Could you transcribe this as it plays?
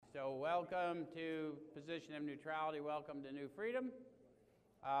So welcome to Position of Neutrality. Welcome to New Freedom.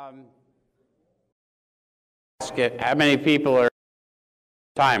 How many people are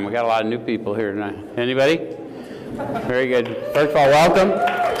time? We got a lot of new people here tonight. Anybody? Very good. First of all, welcome.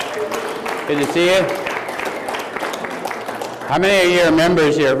 Good to see you. How many of you are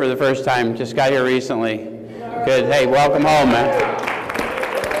members here for the first time? Just got here recently. Good. Hey, welcome home, man.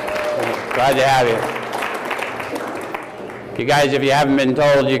 Glad to have you. You guys, if you haven't been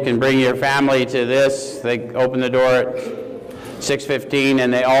told, you can bring your family to this. They open the door at 6:15,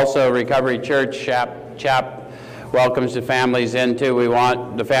 and they also, Recovery Church chap welcomes the families in too. We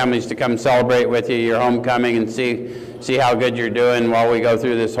want the families to come celebrate with you your homecoming and see how good you're doing while we go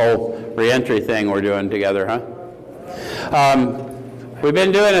through this whole reentry thing we're doing together, huh? We've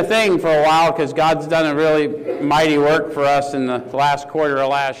been doing a thing for a while because God's done a really mighty work for us in the last quarter of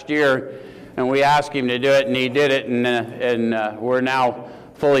last year. And we asked him to do it, and he did it, and we're now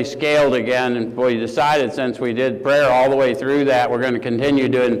fully scaled again. And we decided, since we did prayer all the way through that, we're going to continue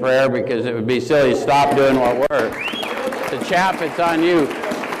doing prayer because it would be silly to stop doing what works. So, chap, it's on you.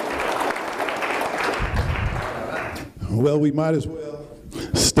 Well, we might as well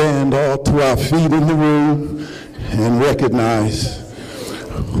stand all to our feet in the room and recognize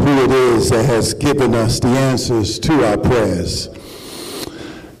who it is that has given us the answers to our prayers.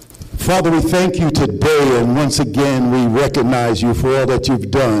 Father, we thank you today, and once again we recognize you for all that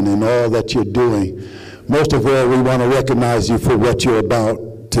you've done and all that you're doing. Most of all, we want to recognize you for what you're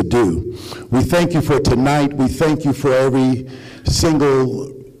about to do. We thank you for tonight. We thank you for every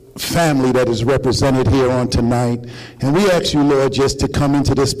single family that is represented here on tonight. And we ask you, Lord, just to come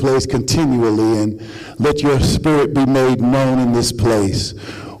into this place continually and let your spirit be made known in this place.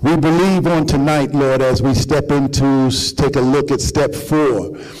 We believe on tonight, Lord, as we take a look at step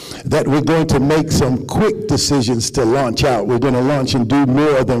 4, that we're going to make some quick decisions to launch out. We're going to launch and do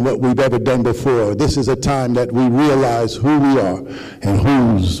more than what we've ever done before. This is a time that we realize who we are and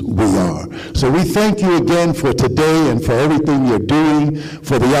whose we are. So we thank you again for today and for everything you're doing,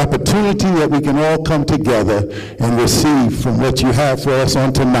 for the opportunity that we can all come together and receive from what you have for us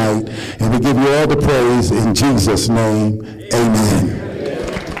on tonight. And we give you all the praise in Jesus' name. Amen.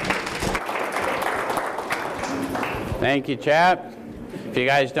 Thank you, chap. If you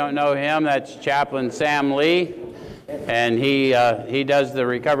guys don't know him, that's Chaplain Sam Lee, and he does the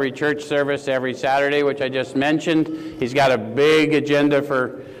Recovery Church service every Saturday, which I just mentioned. He's got a big agenda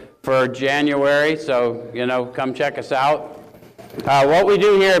for January, so come check us out. What we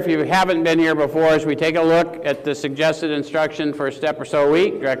do here, if you haven't been here before, is we take a look at the suggested instruction for a step or so a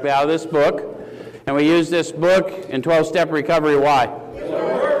week, directly out of this book, and we use this book in 12-Step Recovery. Why?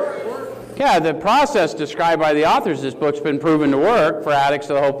 Yeah, the process described by the authors of this book's been proven to work for addicts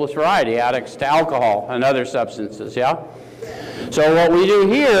of the hopeless variety, addicts to alcohol and other substances, yeah? So what we do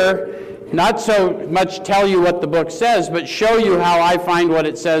here, not so much tell you what the book says, but show you how I find what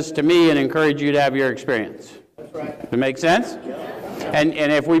it says to me and encourage you to have your experience. That's right. Does it make sense? Yeah. And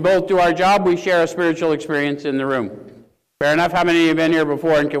if we both do our job, we share a spiritual experience in the room. Fair enough? How many of you have been here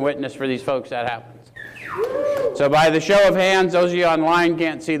before and can witness for these folks that happens? So by the show of hands, those of you online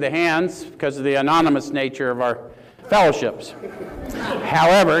can't see the hands because of the anonymous nature of our fellowships.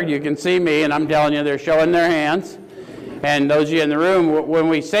 However, you can see me, and I'm telling you, they're showing their hands. And those of you in the room, when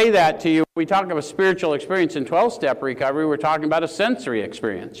we say that to you, we talk of a spiritual experience in 12-step recovery, we're talking about a sensory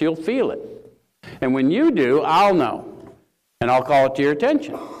experience. You'll feel it. And when you do, I'll know. And I'll call it to your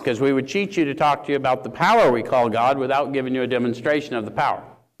attention. Because we would cheat you to talk to you about the power we call God without giving you a demonstration of the power.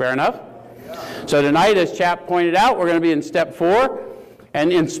 Fair enough? So tonight, as Chap pointed out, we're going to be in step 4,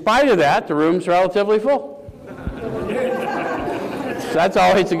 and in spite of that, the room's relatively full. So that's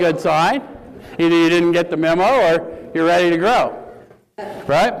always a good sign. Either you didn't get the memo or you're ready to grow,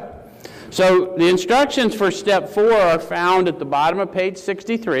 right? So the instructions for step 4 are found at the bottom of page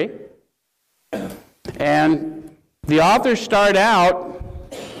 63, and the authors start out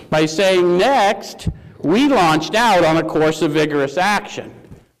by saying, next, we launched out on a course of vigorous action.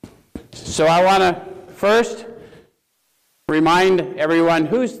 So I want to first remind everyone,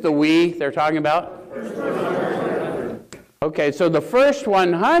 who's the we they're talking about? Okay, so the first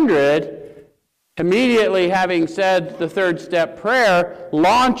 100, immediately having said the third step prayer,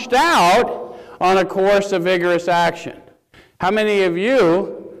 launched out on a course of vigorous action. How many of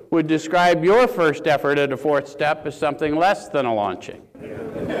you would describe your first effort at a fourth step as something less than a launching?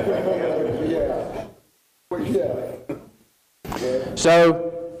 So,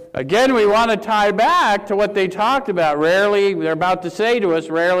 again, we want to tie back to what they talked about. Rarely, they're about to say to us,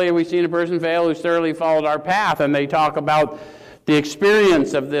 rarely have we seen a person fail who's thoroughly followed our path. And they talk about the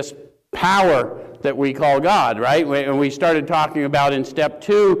experience of this power that we call God, right? And we started talking about in step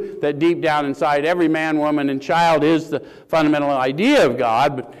 2 that deep down inside every man, woman, and child is the fundamental idea of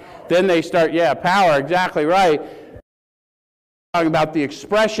God. But then they start, power, exactly right. Talking about the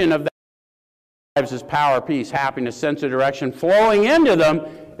expression of that lives as power, peace, happiness, sense of direction flowing into them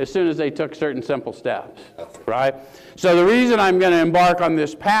as soon as they took certain simple steps, right? So the reason I'm going to embark on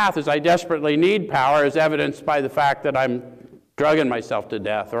this path is I desperately need power, as evidenced by the fact that I'm drugging myself to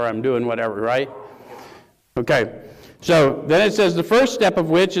death or I'm doing whatever, right? Okay, so then it says the first step of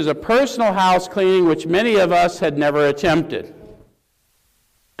which is a personal house cleaning, which many of us had never attempted.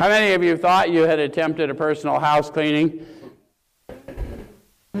 How many of you thought you had attempted a personal house cleaning?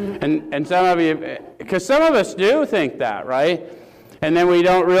 And some of you, because some of us do think that, right? And then we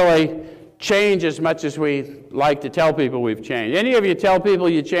don't really change as much as we like to tell people we've changed. Any of you tell people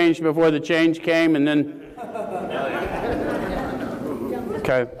you changed before the change came and then...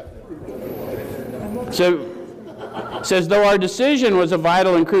 Okay. So, it says, though our decision was a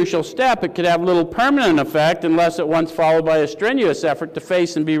vital and crucial step, it could have little permanent effect unless at once followed by a strenuous effort to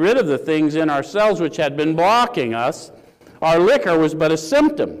face and be rid of the things in ourselves which had been blocking us. Our liquor was but a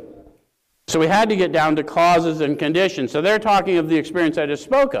symptom. So we had to get down to causes and conditions. So they're talking of the experience I just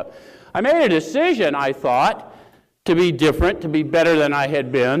spoke of. I made a decision, I thought, to be different, to be better than I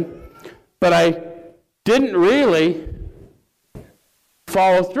had been, but I didn't really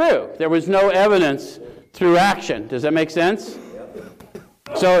follow through. There was no evidence through action. Does that make sense?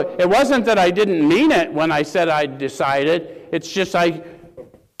 So it wasn't that I didn't mean it when I said I decided. It's just I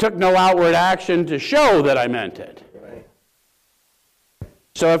took no outward action to show that I meant it.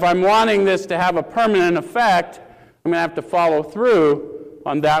 So if I'm wanting this to have a permanent effect, I'm going to have to follow through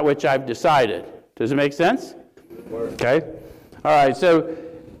on that which I've decided. Does it make sense? Okay. All right. So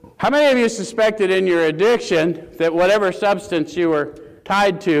how many of you suspected in your addiction that whatever substance you were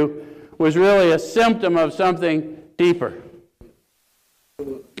tied to was really a symptom of something deeper?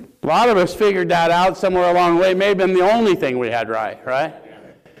 A lot of us figured that out somewhere along the way. It may have been the only thing we had right?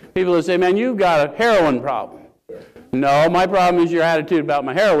 People would say, man, you've got a heroin problem. No, my problem is your attitude about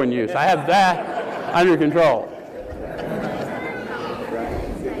my heroin use. I have that under control.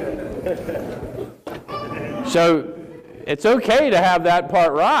 So it's okay to have that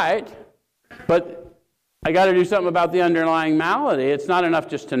part right, but I got to do something about the underlying malady. It's not enough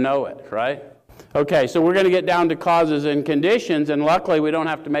just to know it, right? Okay, so we're going to get down to causes and conditions, and luckily we don't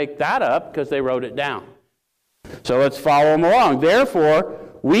have to make that up because they wrote it down. So let's follow them along. Therefore,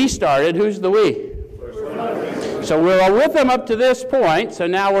 we started. Who's the we? So we're with them up to this point, so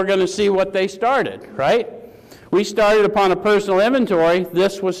now we're going to see what they started, right? We started upon a personal inventory.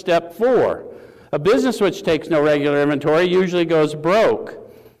 This was step 4. A business which takes no regular inventory usually goes broke.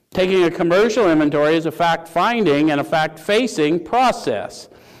 Taking a commercial inventory is a fact-finding and a fact-facing process.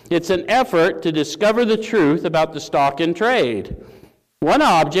 It's an effort to discover the truth about the stock in trade. One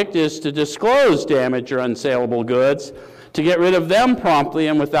object is to disclose damaged or unsaleable goods, to get rid of them promptly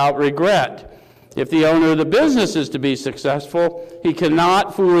and without regret. If the owner of the business is to be successful, he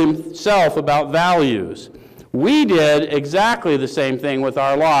cannot fool himself about values. We did exactly the same thing with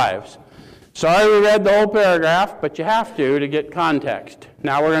our lives. Sorry we read the whole paragraph, but you have to get context.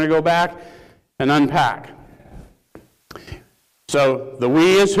 Now we're going to go back and unpack. So the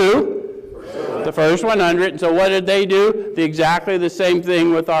we is who? The first 100. And so what did they do? Exactly the same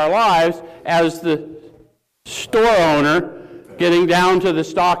thing with our lives as the store owner getting down to the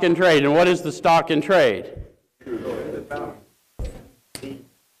stock and trade. And what is the stock and trade?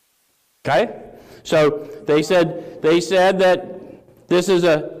 Okay? So they said that this is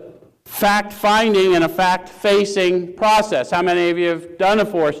a fact-finding and a fact-facing process. How many of you have done a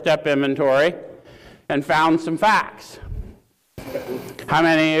 4-step inventory and found some facts? How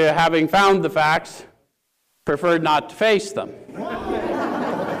many of you, having found the facts, preferred not to face them?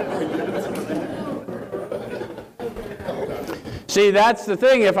 See, that's the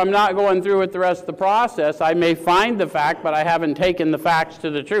thing. If I'm not going through with the rest of the process, I may find the fact, but I haven't taken the facts to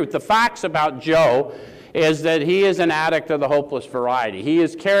the truth. The facts about Joe is that he is an addict of the hopeless variety. He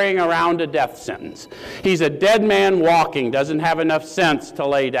is carrying around a death sentence. He's a dead man walking, doesn't have enough sense to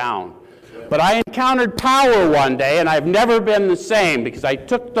lay down. But I encountered power one day, and I've never been the same because I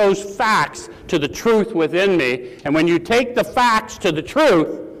took those facts to the truth within me. And when you take the facts to the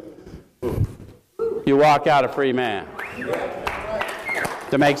truth, you walk out a free man.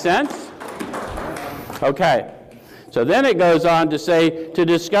 Does that make sense? Okay. So then it goes on to say, to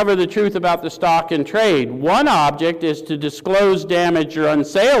discover the truth about the stock in trade. One object is to disclose damaged or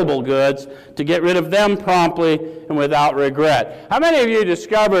unsaleable goods, to get rid of them promptly and without regret. How many of you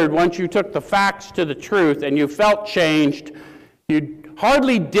discovered once you took the facts to the truth and you felt changed, you'd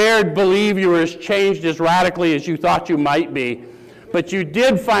hardly dared believe you were as changed as radically as you thought you might be, but you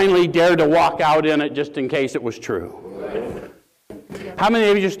did finally dare to walk out in it just in case it was true. How many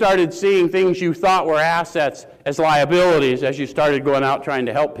of you started seeing things you thought were assets as liabilities as you started going out trying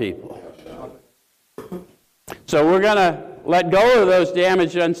to help people? So we're going to let go of those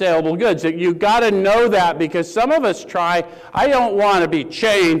damaged, unsaleable goods. You've got to know that, because some of us try, I don't want to be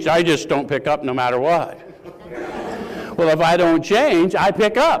changed, I just don't pick up no matter what. Well, if I don't change, I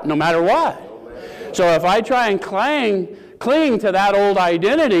pick up no matter what. So if I try and cling to that old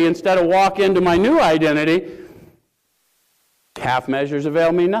identity instead of walk into my new identity, half measures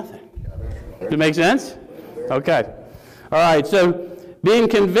avail me nothing. Does it make sense? Okay. All right, so being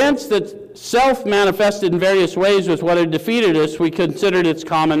convinced that self manifested in various ways was what had defeated us, we considered its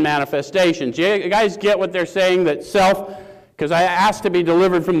common manifestations. You guys get what they're saying, that self, because I asked to be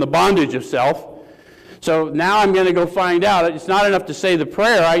delivered from the bondage of self. So now I'm going to go find out. It's not enough to say the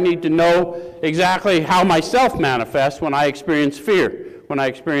prayer. I need to know exactly how myself manifests when I experience fear, when I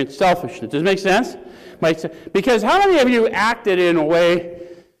experience selfishness. Does it make sense? Because how many of you acted in a way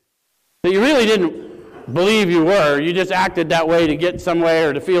that you really didn't believe you were? You just acted that way to get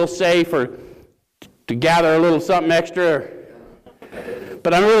somewhere, or to feel safe, or to gather a little something extra.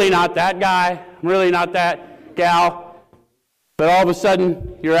 But I'm really not that guy. I'm really not that gal. But all of a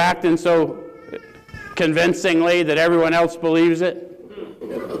sudden, you're acting so convincingly that everyone else believes it.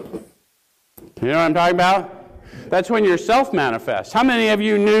 You know what I'm talking about? That's when your self manifests. How many of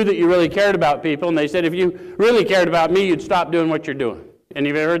you knew that you really cared about people, and they said, if you really cared about me, you'd stop doing what you're doing? Any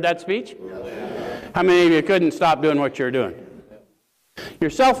of you ever heard that speech? How many of you couldn't stop doing what you're doing? You're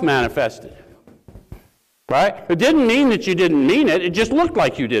self manifested. Right? It didn't mean that you didn't mean it. It just looked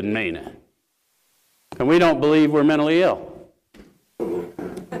like you didn't mean it. And we don't believe we're mentally ill.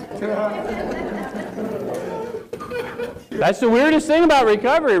 That's the weirdest thing about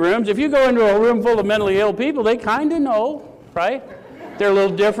recovery rooms. If you go into a room full of mentally ill people, they kind of know, right? They're a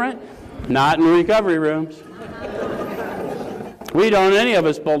little different. Not in recovery rooms. We don't, any of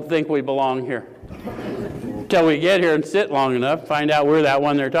us think we belong here. Until we get here and sit long enough, find out we're that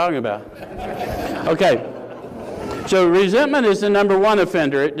one they're talking about. Okay. So resentment is the number one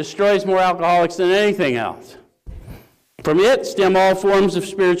offender. It destroys more alcoholics than anything else. From it stem all forms of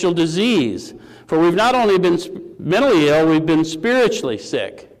spiritual disease. For we've not only been mentally ill, we've been spiritually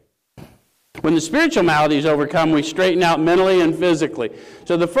sick. When the spiritual malady is overcome, we straighten out mentally and physically.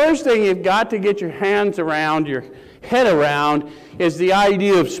 So the first thing you've got to get your hands around, your head around, is the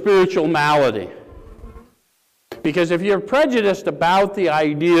idea of spiritual malady. Because if you're prejudiced about the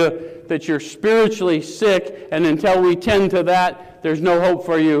idea that you're spiritually sick, and until we tend to that, there's no hope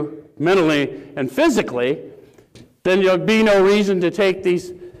for you mentally and physically, then there'll be no reason to take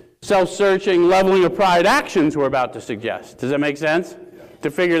these self-searching, leveling of pride actions we're about to suggest. Does that make sense? To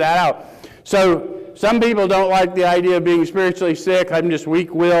figure that out. So some people don't like the idea of being spiritually sick. I'm just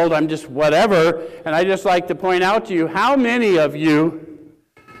weak-willed. I'm just whatever. And I just like to point out to you, how many of you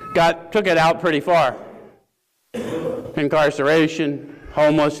took it out pretty far? Incarceration,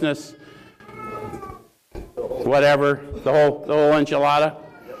 homelessness, whatever, the whole enchilada.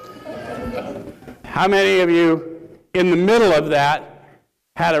 How many of you in the middle of that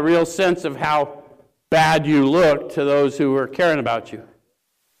had a real sense of how bad you looked to those who were caring about you?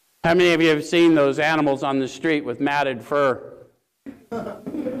 How many of you have seen those animals on the street with matted fur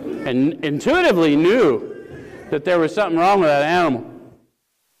and intuitively knew that there was something wrong with that animal?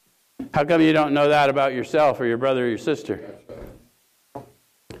 How come you don't know that about yourself or your brother or your sister?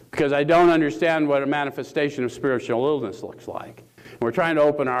 Because I don't understand what a manifestation of spiritual illness looks like. We're trying to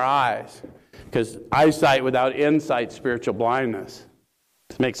open our eyes, because eyesight without insight, spiritual blindness.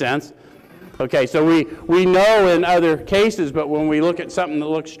 Does that make sense? Okay, so we know in other cases, but when we look at something that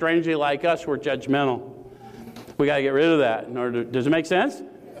looks strangely like us, we're judgmental. We got to get rid of that in order to, does it make sense?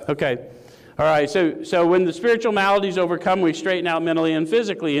 Okay. All right, so when the spiritual maladies overcome, we straighten out mentally and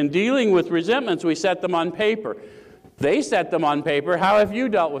physically. In dealing with resentments, we set them on paper. They set them on paper. How have you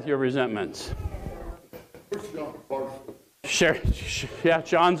dealt with your resentments? Sure. Yeah,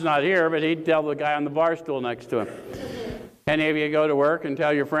 Sean's not here, but he'd tell the guy on the bar stool next to him. Any of you go to work and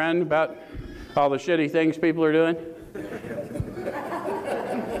tell your friend about all the shitty things people are doing?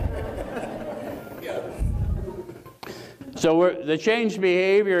 So the changed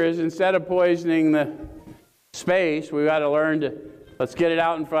behavior is, instead of poisoning the space, we've got to learn to, let's get it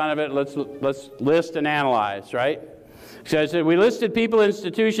out in front of it, let's list and analyze, right? So I said, we listed people,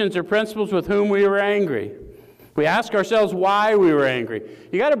 institutions, or principles with whom we were angry. We ask ourselves why we were angry.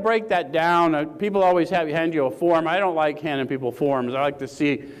 You got to break that down. People always hand you a form. I don't like handing people forms. I like to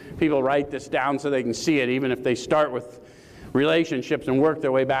see people write this down so they can see it, even if they start with relationships and work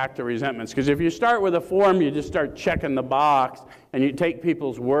their way back to resentments. Because if you start with a form, you just start checking the box, and you take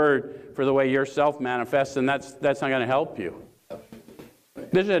people's word for the way yourself manifests, and that's not going to help you.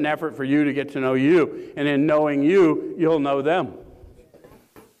 This is an effort for you to get to know you, and in knowing you, you'll know them.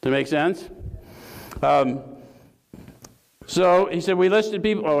 Does that make sense? So he said, we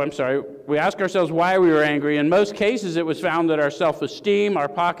asked ourselves why we were angry. In most cases, it was found that our self-esteem, our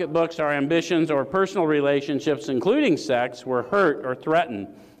pocketbooks, our ambitions, or personal relationships, including sex, were hurt or threatened.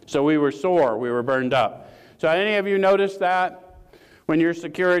 So we were sore, we were burned up. So any of you notice that? When your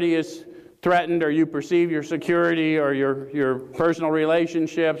security is threatened, or you perceive your security or your personal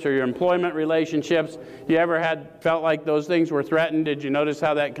relationships or your employment relationships, you ever felt like those things were threatened? Did you notice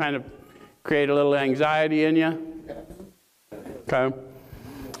how that kind of created a little anxiety in you? Okay.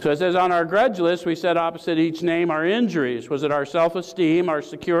 So it says, on our grudge list, we set opposite each name our injuries. Was it our self-esteem, our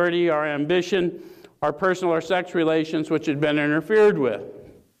security, our ambition, our personal or sex relations which had been interfered with?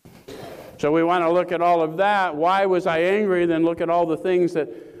 So we want to look at all of that. Why was I angry? Then look at all the things that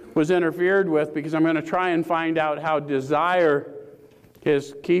was interfered with, because I'm going to try and find out how desire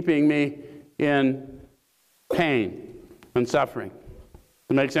is keeping me in pain and suffering.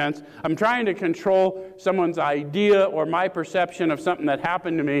 Does that make sense? I'm trying to control someone's idea or my perception of something that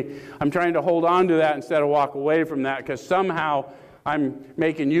happened to me. I'm trying to hold on to that instead of walk away from that, because somehow I'm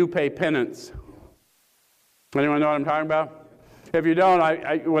making you pay penance. Anyone know what I'm talking about? If you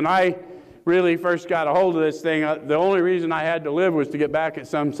don't, when I really first got a hold of this thing, the only reason I had to live was to get back at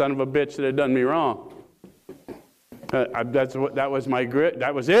some son of a bitch that had done me wrong. That was my grit.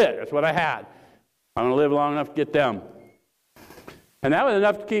 That was it. That's what I had. I'm going to live long enough to get them. And that was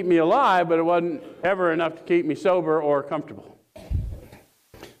enough to keep me alive, but it wasn't ever enough to keep me sober or comfortable.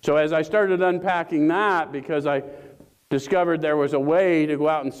 So as I started unpacking that, because I discovered there was a way to go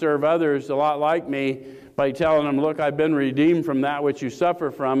out and serve others a lot like me by telling them, look, I've been redeemed from that which you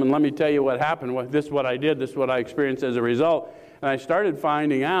suffer from, and let me tell you what happened. This is what I did. This is what I experienced as a result. And I started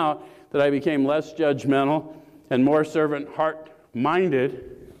finding out that I became less judgmental and more servant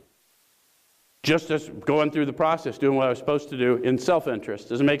heart-minded, just as going through the process, doing what I was supposed to do in self-interest.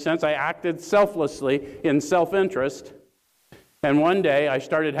 Does it make sense? I acted selflessly in self-interest, and one day I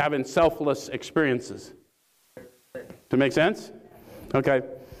started having selfless experiences. Does it make sense? Okay.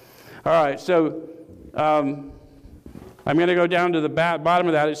 All right, so I'm going to go down to the bottom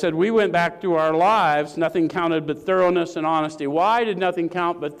of that. It said, we went back through our lives, nothing counted but thoroughness and honesty. Why did nothing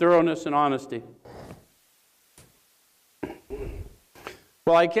count but thoroughness and honesty?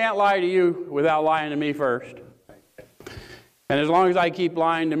 Well, I can't lie to you without lying to me first. And as long as I keep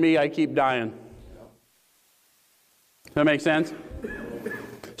lying to me, I keep dying. Does that make sense?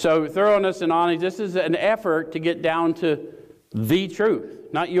 So thoroughness and honesty, this is an effort to get down to the truth.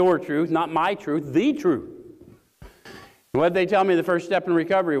 Not your truth, not my truth, the truth. What did they tell me the first step in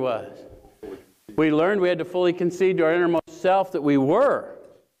recovery was? We learned we had to fully concede to our innermost self that we were.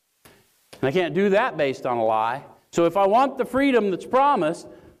 And I can't do that based on a lie. So if I want the freedom that's promised,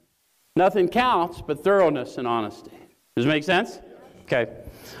 nothing counts but thoroughness and honesty. Does it make sense? Okay.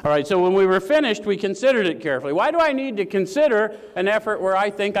 All right, so when we were finished, we considered it carefully. Why do I need to consider an effort where I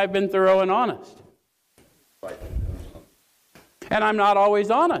think I've been thorough and honest? And I'm not always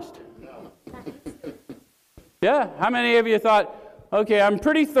honest. Yeah, how many of you thought, okay, I'm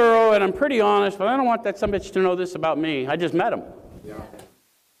pretty thorough and I'm pretty honest, but I don't want that some bitch to know this about me. I just met him. Yeah.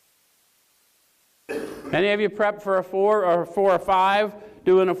 Any of you prepped for a 4 or 5,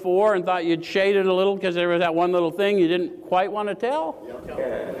 doing a 4, and thought you'd shade it a little because there was that one little thing you didn't quite want to tell?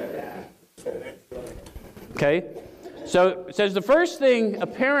 Okay. So it says the first thing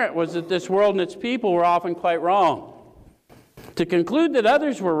apparent was that this world and its people were often quite wrong. To conclude that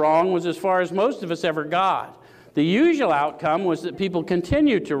others were wrong was as far as most of us ever got. The usual outcome was that people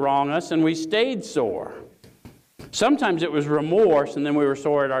continued to wrong us and we stayed sore. Sometimes it was remorse and then we were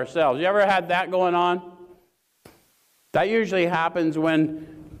sore at ourselves. You ever had that going on? That usually happens when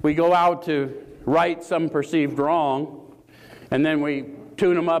we go out to right some perceived wrong and then we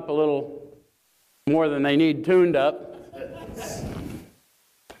tune them up a little more than they need tuned up.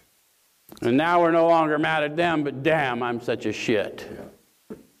 And now we're no longer mad at them, but damn, I'm such a shit.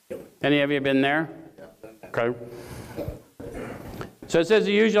 Any of you been there? Okay. So it says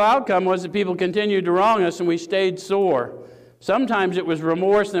the usual outcome was that people continued to wrong us and we stayed sore. Sometimes it was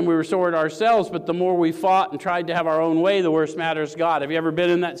remorse and we were sore at ourselves, but the more we fought and tried to have our own way, the worse matters got. Have you ever been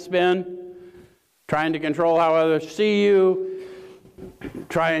in that spin? Trying to control how others see you,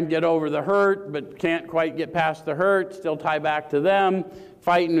 try and get over the hurt, but can't quite get past the hurt, still tie back to them,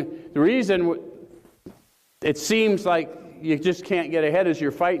 fighting. The reason it seems like you just can't get ahead is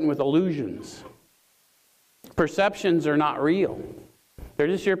you're fighting with illusions. Perceptions are not real. They're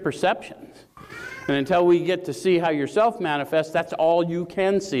just your perceptions. And until we get to see how yourself manifests, that's all you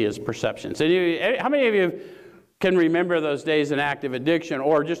can see is perceptions. And how many of you can remember those days in active addiction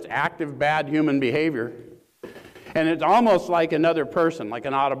or just active bad human behavior? And it's almost like another person, like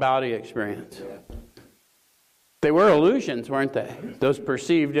an out-of-body experience. They were illusions, weren't they? Those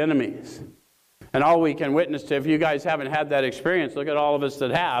perceived enemies. And all we can witness to, if you guys haven't had that experience, look at all of us that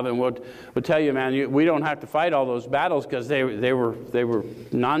have, and we'll tell you, man, we don't have to fight all those battles because they were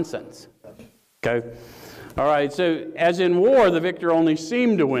nonsense. Okay? All right, so as in war, the victor only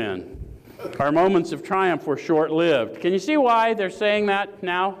seemed to win. Our moments of triumph were short-lived. Can you see why they're saying that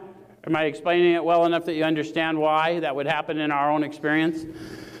now? Am I explaining it well enough that you understand why that would happen in our own experience?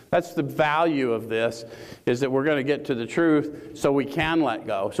 That's the value of this, is that we're going to get to the truth so we can let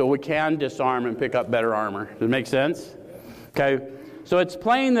go, so we can disarm and pick up better armor. Does it make sense? Okay. So it's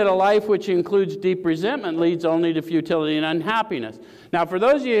plain that a life which includes deep resentment leads only to futility and unhappiness. Now, for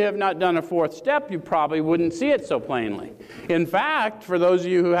those of you who have not done a fourth step, you probably wouldn't see it so plainly. In fact, for those of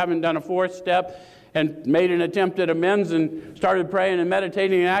you who haven't done a fourth step and made an attempt at amends and started praying and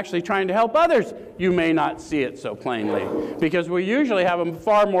meditating and actually trying to help others, you may not see it so plainly. Because we usually have a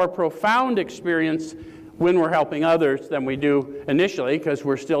far more profound experience when we're helping others than we do initially because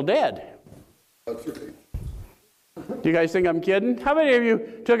we're still dead. Do you guys think I'm kidding? How many of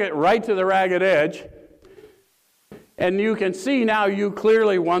you took it right to the ragged edge and you can see now you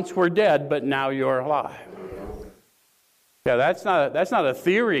clearly once were dead, but now you're alive? Yeah, that's not a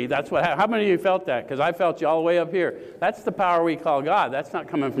theory. That's what. How many of you felt that? Because I felt you all the way up here. That's the power we call God. That's not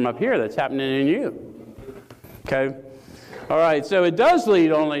coming from up here. That's happening in you. Okay? All right, so it does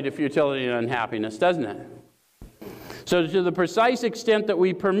lead only to futility and unhappiness, doesn't it? So to the precise extent that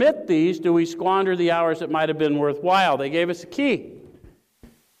we permit these, do we squander the hours that might have been worthwhile? They gave us a key.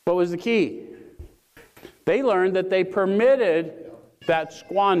 What was the key? They learned that they permitted that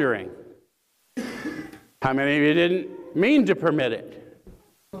squandering. How many of you didn't mean to permit it?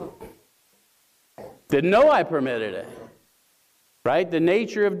 Didn't know I permitted it. Right? The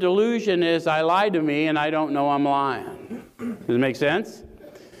nature of delusion is I lie to me and I don't know I'm lying. Does it make sense?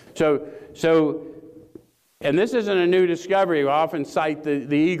 So, and this isn't a new discovery. We often cite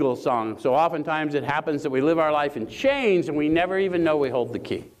the Eagles song. So oftentimes it happens that we live our life in chains and we never even know we hold the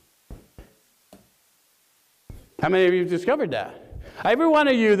key. How many of you have discovered that? Every one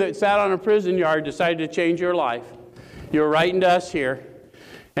of you that sat on a prison yard decided to change your life. You were writing to us here,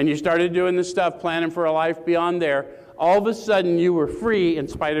 and you started doing this stuff, planning for a life beyond there. All of a sudden, you were free in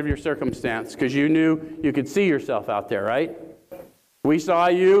spite of your circumstance because you knew you could see yourself out there, right? We saw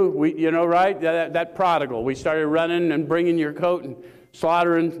you, right? That prodigal. We started running and bringing your coat and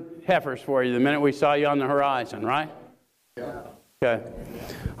slaughtering heifers for you the minute we saw you on the horizon, right? Yeah. Okay.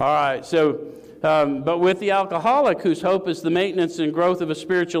 All right, so... but with the alcoholic whose hope is the maintenance and growth of a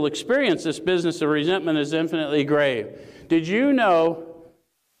spiritual experience, this business of resentment is infinitely grave. Did you know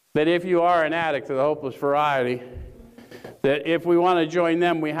that if you are an addict of the hopeless variety, that if we want to join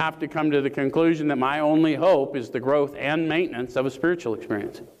them, we have to come to the conclusion that my only hope is the growth and maintenance of a spiritual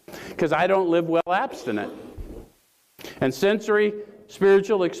experience? Because I don't live well abstinent. And sensory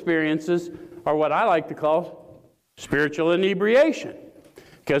spiritual experiences are what I like to call spiritual inebriation.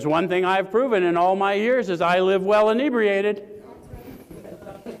 Because one thing I've proven in all my years is I live well inebriated.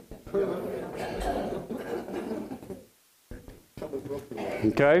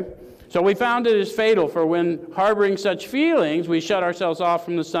 Okay? So we found it is fatal, for when harboring such feelings, we shut ourselves off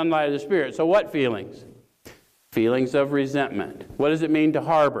from the sunlight of the Spirit. So what feelings? Feelings of resentment. What does it mean to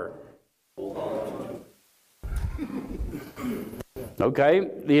harbor? Okay?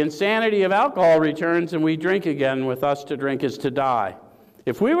 The insanity of alcohol returns and we drink again. With us to drink is to die.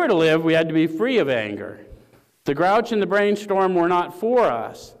 If we were to live, we had to be free of anger. The grouch and the brainstorm were not for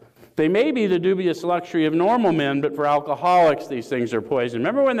us. They may be the dubious luxury of normal men, but for alcoholics, these things are poison.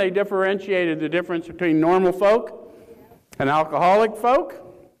 Remember when they differentiated the difference between normal folk and alcoholic folk?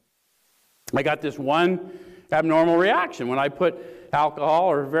 I got this one abnormal reaction. When I put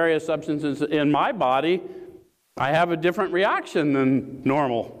alcohol or various substances in my body, I have a different reaction than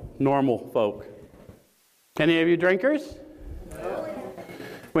normal folk. Any of you drinkers? No.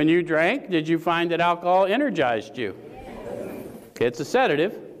 When you drank, did you find that alcohol energized you? It's a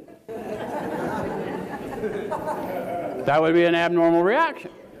sedative. That would be an abnormal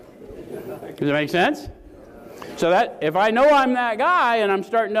reaction. Does it make sense? So that if I know I'm that guy and I'm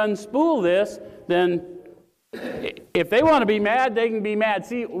starting to unspool this, then if they want to be mad, they can be mad.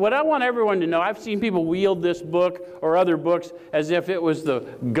 See, what I want everyone to know, I've seen people wield this book or other books as if it was the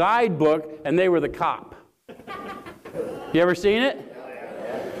guidebook and they were the cop. You ever seen it?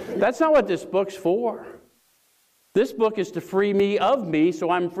 That's not what this book's for. This book is to free me of me, so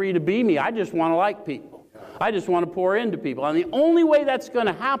I'm free to be me. I just want to like people. I just want to pour into people. And the only way that's going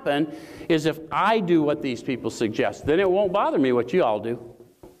to happen is if I do what these people suggest. Then it won't bother me what you all do.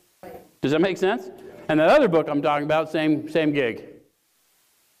 Does that make sense? And that other book I'm talking about, same gig.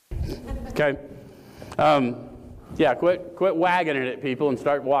 Okay? Yeah, quit wagging it at people and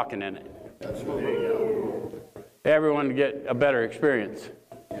start walking in it. Everyone to get a better experience.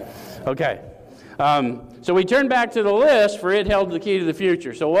 Okay. So we turn back to the list, for it held the key to the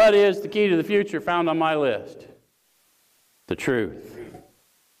future. So what is the key to the future found on my list? The truth.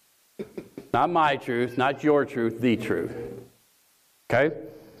 Not my truth, not your truth, the truth. Okay?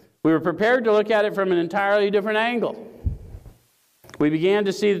 We were prepared to look at it from an entirely different angle. We began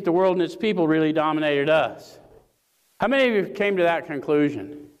to see that the world and its people really dominated us. How many of you came to that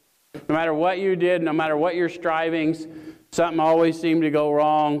conclusion? No matter what you did, no matter what your strivings, something always seemed to go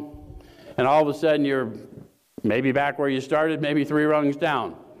wrong. And all of a sudden, you're maybe back where you started, maybe 3 rungs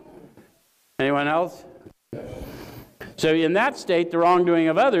down. Anyone else? So in that state, the wrongdoing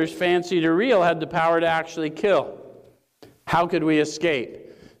of others, fancied or real, had the power to actually kill. How could we escape?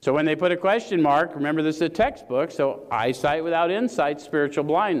 So when they put a question mark, remember this is a textbook, so eyesight without insight, spiritual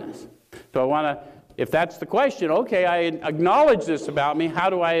blindness. So I want to, if that's the question, okay, I acknowledge this about me, how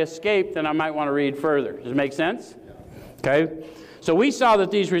do I escape? Then I might want to read further. Does it make sense? Okay? So we saw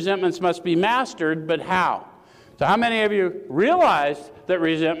that these resentments must be mastered, but how? So how many of you realized that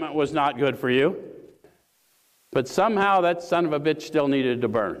resentment was not good for you, but somehow that son of a bitch still needed to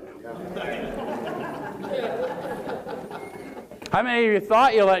burn? How many of you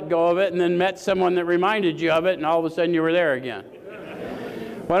thought you let go of it and then met someone that reminded you of it and all of a sudden you were there again?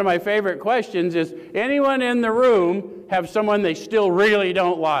 One of my favorite questions is, anyone in the room have someone they still really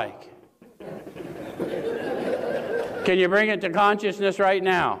don't like? Can you bring it to consciousness right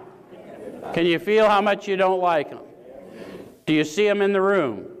now? Can you feel how much you don't like them? Do you see them in the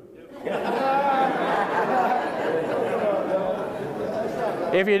room?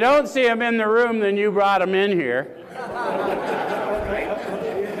 If you don't see them in the room, then you brought them in here.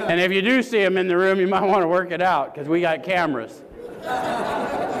 And if you do see them in the room, you might want to work it out, because we got cameras.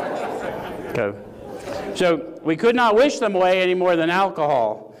 Okay. So we could not wish them away any more than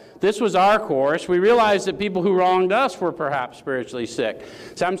alcohol. This was our course. We realized that people who wronged us were perhaps spiritually sick.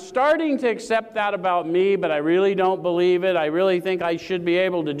 So I'm starting to accept that about me, but I really don't believe it. I really think I should be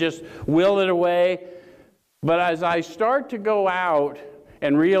able to just will it away. But as I start to go out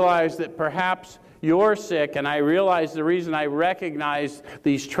and realize that perhaps you're sick, and I realize the reason I recognize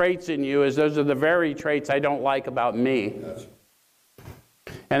these traits in you is those are the very traits I don't like about me.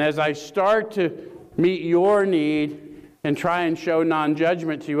 And as I start to meet your need and try and show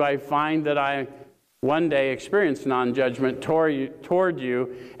non-judgment to you, I find that I one day experience non-judgment toward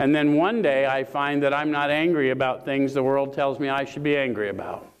you, and then one day I find that I'm not angry about things the world tells me I should be angry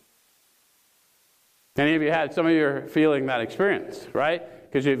about. Any of you had, some of you are feeling that experience, right?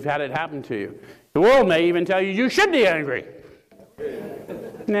 Because you've had it happen to you. The world may even tell you should be angry.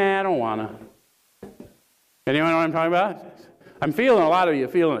 Nah, I don't want to. Anyone know what I'm talking about? I'm feeling a lot of you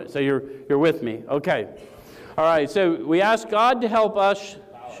feeling it, so you're with me. Okay. All right, so we ask God to help us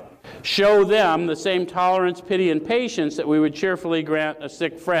show them the same tolerance, pity, and patience that we would cheerfully grant a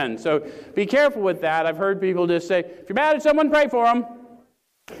sick friend. So be careful with that. I've heard people just say, if you're mad at someone, pray for them.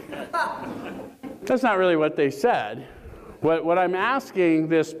 That's not really what they said. What I'm asking,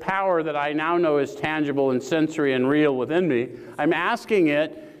 this power that I now know is tangible and sensory and real within me, I'm asking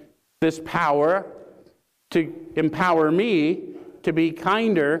it, this power, to empower me to be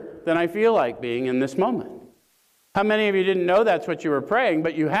kinder than I feel like being in this moment. How many of you didn't know that's what you were praying,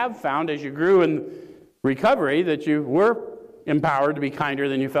 but you have found as you grew in recovery that you were empowered to be kinder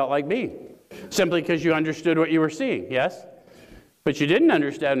than you felt like being? Simply because you understood what you were seeing, yes? But you didn't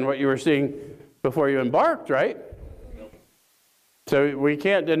understand what you were seeing before you embarked, right? So we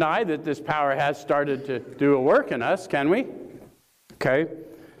can't deny that this power has started to do a work in us, can we? Okay.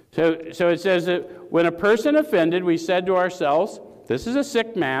 So it says that when a person offended, we said to ourselves, this is a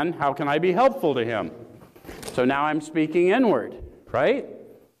sick man, how can I be helpful to him? So now I'm speaking inward, right?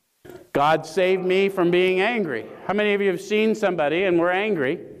 God saved me from being angry. How many of you have seen somebody and we're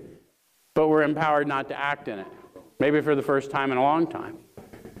angry, but we're empowered not to act in it? Maybe for the first time in a long time.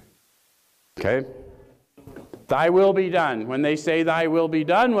 Okay? Thy will be done. When they say thy will be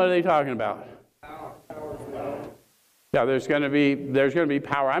done, what are they talking about? Yeah, there's going to be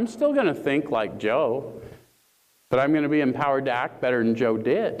power. I'm still going to think like Joe, but I'm going to be empowered to act better than Joe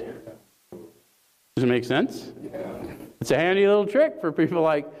did. Does it make sense? It's a handy little trick for people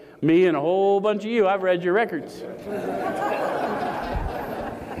like me and a whole bunch of you. I've read your records.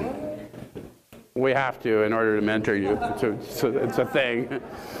 We have to in order to mentor you. It's a thing.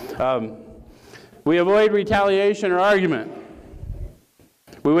 We avoid retaliation or argument.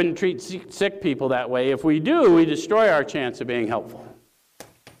 We wouldn't treat sick people that way. If we do, we destroy our chance of being helpful.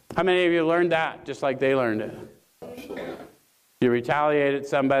 How many of you learned that just like they learned it? You retaliate at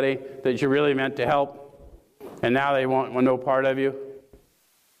somebody that you really meant to help, and now they want no part of you?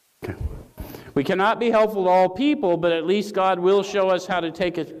 Okay. We cannot be helpful to all people, but at least God will show us how to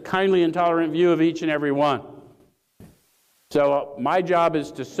take a kindly and tolerant view of each and every one. So my job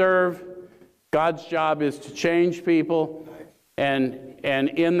is to serve. God's job is to change people. And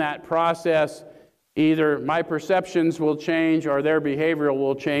in that process, either my perceptions will change or their behavior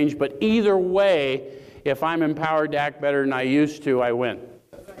will change. But either way, if I'm empowered to act better than I used to, I win.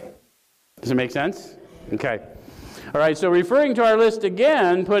 Does it make sense? Okay. All right, so referring to our list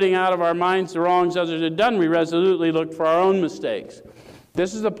again, putting out of our minds the wrongs others had done, we resolutely looked for our own mistakes.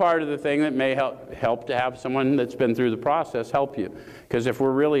 This is a part of the thing that may help to have someone that's been through the process help you. Because if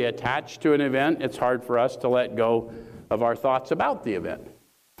we're really attached to an event, it's hard for us to let go of our thoughts about the event.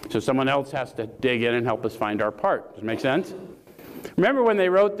 So someone else has to dig in and help us find our part. Does it make sense? Remember when they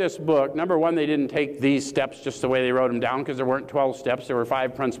wrote this book, number one, they didn't take these steps just the way they wrote them down, because there weren't 12 steps. There were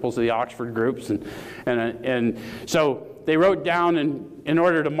 5 principles of the Oxford groups. And so they wrote down, and in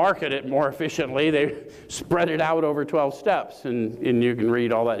order to market it more efficiently, they spread it out over 12 steps. And you can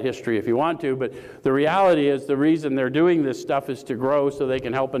read all that history if you want to. But the reality is the reason they're doing this stuff is to grow so they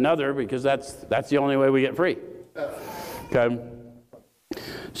can help another, because that's the only way we get free. Okay?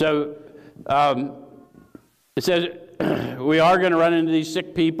 So it says we are going to run into these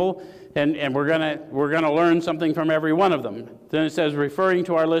sick people, and we're going to learn something from every one of them. Then it says, referring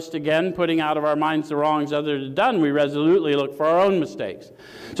to our list again, putting out of our minds the wrongs others had done, we resolutely look for our own mistakes.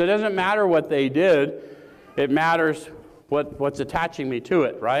 So it doesn't matter what they did, it matters what's attaching me to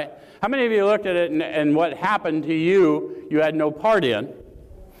it, right? How many of you looked at it and what happened to you, you had no part in?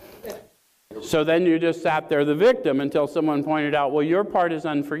 So then you just sat there the victim until someone pointed out, well, your part is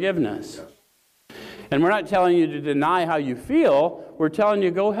unforgiveness. And we're not telling you to deny how you feel. We're telling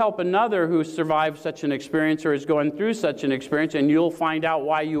you go help another who survived such an experience or is going through such an experience, and you'll find out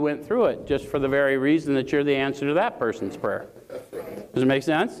why you went through it, just for the very reason that you're the answer to that person's prayer. Does it make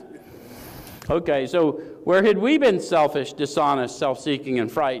sense? Okay, so where had we been selfish, dishonest, self-seeking,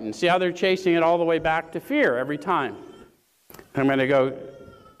 and frightened? See how they're chasing it all the way back to fear every time. I'm going to go,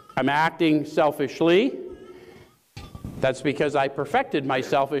 I'm acting selfishly. That's because I perfected my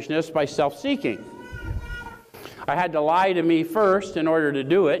selfishness by self-seeking. I had to lie to me first in order to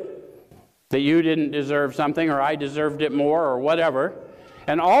do it, that you didn't deserve something or I deserved it more or whatever.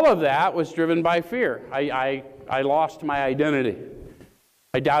 And all of that was driven by fear. I lost my identity.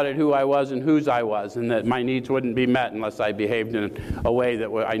 I doubted who I was and whose I was, and that my needs wouldn't be met unless I behaved in a way that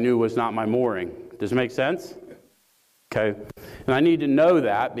I knew was not my mooring. Does it make sense? Okay. And I need to know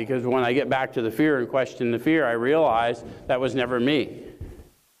that, because when I get back to the fear and question the fear, I realize that was never me.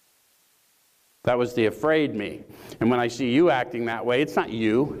 That was the afraid me. And when I see you acting that way, it's not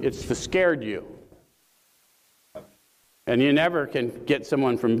you, it's the scared you. And you never can get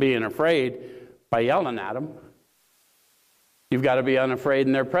someone from being afraid by yelling at them. You've got to be unafraid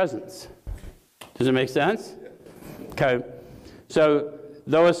in their presence. Does it make sense? Okay. So,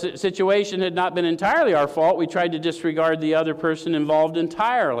 though a situation had not been entirely our fault, we tried to disregard the other person involved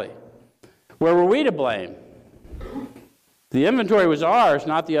entirely. Where were we to blame? The inventory was ours,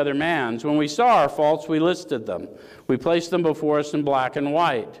 not the other man's. When we saw our faults, we listed them. We placed them before us in black and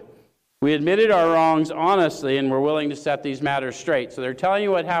white. We admitted our wrongs honestly and were willing to set these matters straight. So they're telling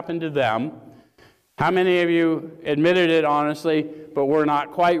you what happened to them. How many of you admitted it honestly, but were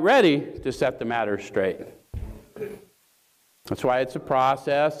not quite ready to set the matters straight? That's why it's a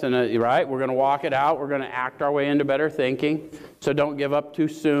process, and right? We're going to walk it out. We're going to act our way into better thinking. So don't give up too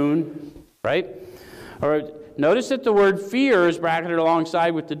soon, right? Or notice that the word fear is bracketed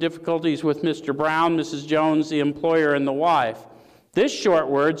alongside with the difficulties with Mr. Brown, Mrs. Jones, the employer, and the wife. This short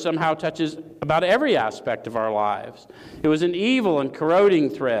word somehow touches about every aspect of our lives. It was an evil and corroding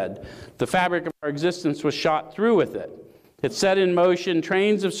thread. The fabric of our existence was shot through with it. It set in motion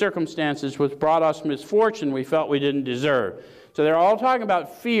trains of circumstances which brought us misfortune we felt we didn't deserve. So they're all talking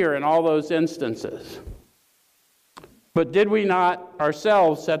about fear in all those instances. But did we not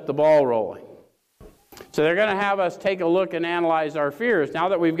ourselves set the ball rolling? So they're going to have us take a look and analyze our fears. Now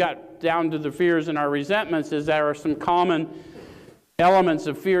that we've got down to the fears and our resentments, there are some common elements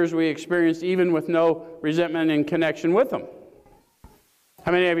of fears we experience even with no resentment in connection with them.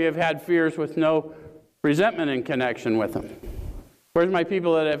 How many of you have had fears with no resentment in connection with them? Where's my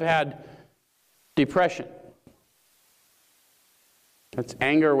people that have had depression? That's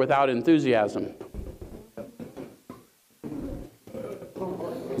anger without enthusiasm.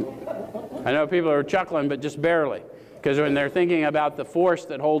 I know people are chuckling, but just barely. Because when they're thinking about the force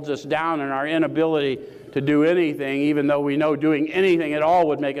that holds us down and our inability to do anything, even though we know doing anything at all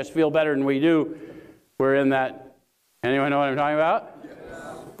would make us feel better than we do, we're in that. Anyone know what I'm talking about?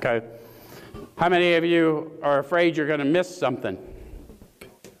 Yeah. Okay. How many of you are afraid you're going to miss something?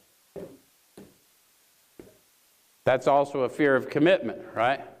 That's also a fear of commitment,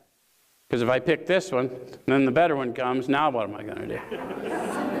 right? Because if I pick this one, then the better one comes, now what am I going to do?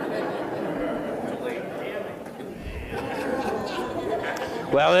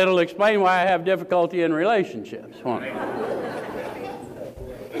 Well, it'll explain why I have difficulty in relationships, won't it?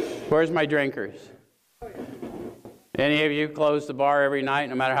 Where's my drinkers? Any of you close the bar every night,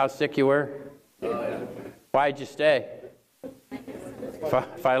 no matter how sick you were? Why'd you stay?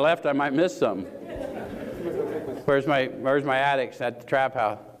 If I left, I might miss something. Where's my addicts at the trap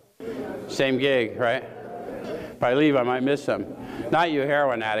house? Same gig, right? If I leave, I might miss something. Not you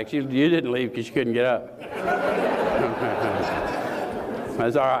heroin addicts. You didn't leave because you couldn't get up.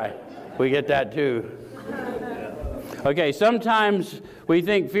 That's all right. We get that too. Okay, sometimes we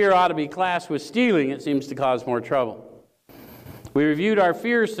think fear ought to be classed with stealing. It seems to cause more trouble. We reviewed our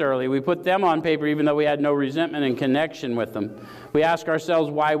fears thoroughly. We put them on paper even though we had no resentment and connection with them. We ask ourselves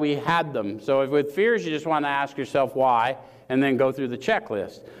why we had them. So if with fears, you just want to ask yourself why and then go through the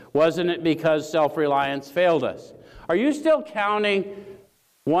checklist. Wasn't it because self-reliance failed us? Are you still counting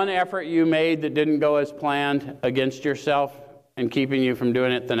one effort you made that didn't go as planned against yourself and keeping you from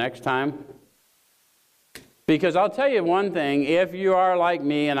doing it the next time? Because I'll tell you one thing, if you are like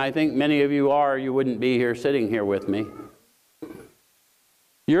me, and I think many of you are, you wouldn't be here sitting here with me.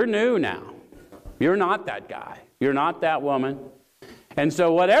 You're new now. You're not that guy. You're not that woman. And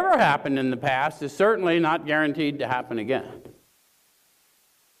so whatever happened in the past is certainly not guaranteed to happen again.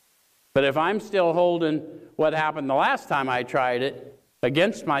 But if I'm still holding what happened the last time I tried it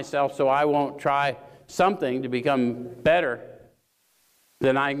against myself so I won't try something to become better,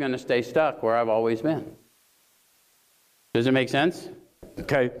 then I'm going to stay stuck where I've always been. Does it make sense?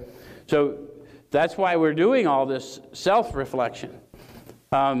 Okay. So that's why we're doing all this self-reflection.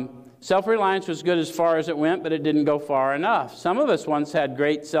 Self-reliance was good as far as it went, but it didn't go far enough. Some of us once had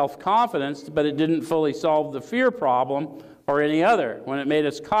great self-confidence, but it didn't fully solve the fear problem or any other. When it made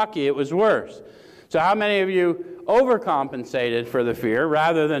us cocky, it was worse. So how many of you overcompensated for the fear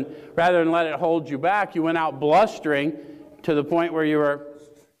rather than let it hold you back? You went out blustering to the point where you were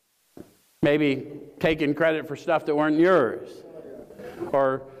maybe taking credit for stuff that weren't yours.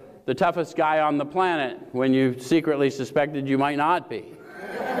 Or the toughest guy on the planet when you secretly suspected you might not be.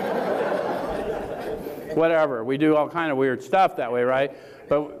 Whatever. We do all kind of weird stuff that way, right?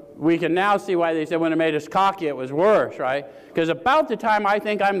 But we can now see why they said when it made us cocky, it was worse, right? Because about the time I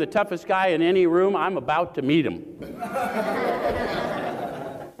think I'm the toughest guy in any room, I'm about to meet him.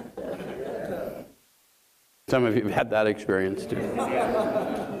 Some of you have had that experience too.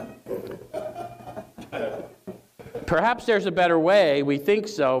 Perhaps there's a better way. We think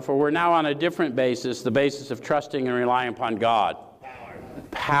so, for we're now on a different basis, the basis of trusting and relying upon God.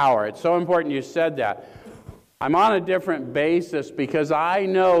 Power. It's so important you said that. I'm on a different basis because I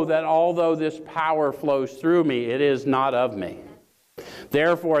know that although this power flows through me, it is not of me.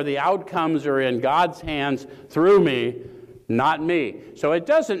 Therefore, the outcomes are in God's hands through me, not me. So it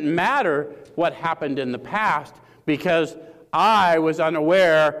doesn't matter what happened in the past because I was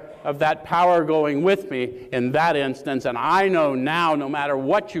unaware of that power going with me in that instance. And I know now, no matter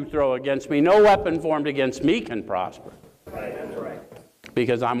what you throw against me, no weapon formed against me can prosper. Right, that's right.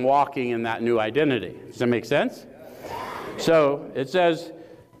 Because I'm walking in that new identity. Does that make sense? So it says,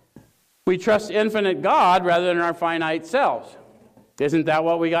 we trust infinite God rather than our finite selves. Isn't that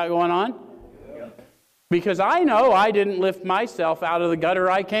what we got going on? Because I know I didn't lift myself out of the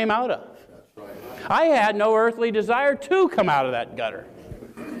gutter I came out of. I had no earthly desire to come out of that gutter.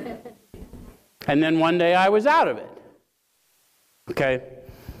 And then one day I was out of it. Okay?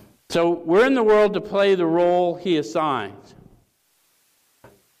 So we're in the world to play the role He assigns.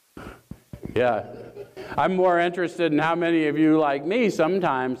 Yeah. I'm more interested in how many of you, like me,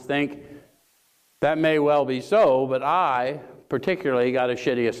 sometimes think that may well be so, but I particularly got a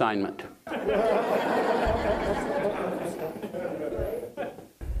shitty assignment.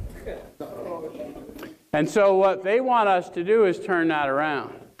 And so what they want us to do is turn that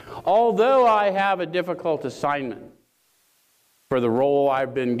around. Although I have a difficult assignment for the role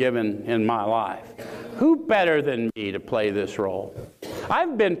I've been given in my life, who better than me to play this role?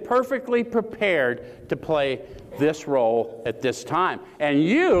 I've been perfectly prepared to play this role at this time. And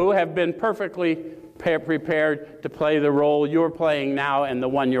you have been perfectly prepared to play the role you're playing now and the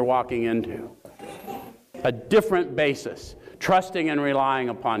one you're walking into. A different basis. trusting and relying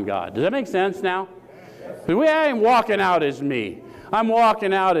upon God. Does that make sense now? I ain't walking out as me. I'm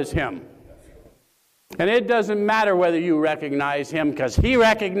walking out as Him. And it doesn't matter whether you recognize Him because He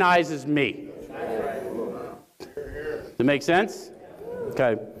recognizes me. Does it make sense?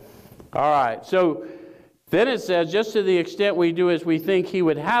 Okay. All right. So then it says, just to the extent we do as we think He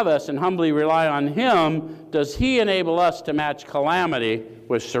would have us and humbly rely on Him, does He enable us to match calamity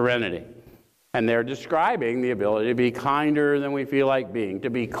with serenity. And they're describing the ability to be kinder than we feel like being, to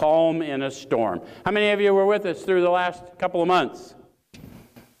be calm in a storm. How many of you were with us through the last couple of months?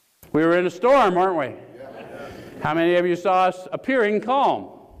 We were in a storm, weren't we? How many of you saw us appearing calm?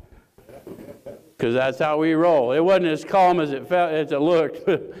 Because that's how we roll. It wasn't as calm as it felt, as it looked.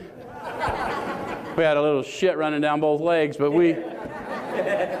 We had a little shit running down both legs, but we,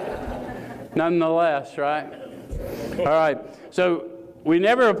 nonetheless, right? All right. So we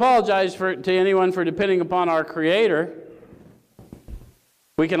never apologize to anyone for depending upon our Creator.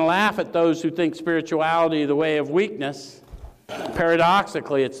 We can laugh at those who think spirituality is the way of weakness.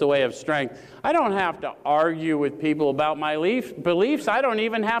 Paradoxically, it's the way of strength. I don't have to argue with people about my beliefs. I don't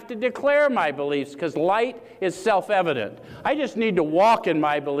even have to declare my beliefs because light is self-evident. I just need to walk in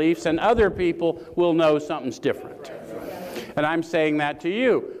my beliefs and other people will know something's different. And I'm saying that to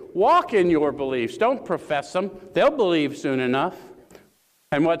you. Walk in your beliefs. Don't profess them. They'll believe soon enough.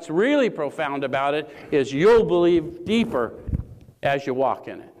 And what's really profound about it is you'll believe deeper as you walk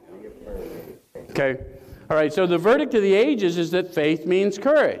in it. Okay? All right, so the verdict of the ages is that faith means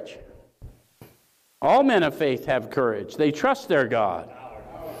courage. All men of faith have courage. They trust their God.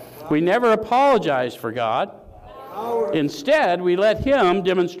 We never apologize for God. Instead, we let Him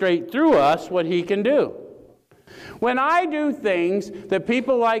demonstrate through us what He can do. When I do things that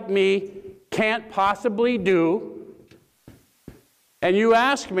people like me can't possibly do, and you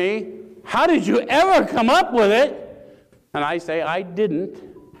ask me, how did you ever come up with it? And I say, I didn't.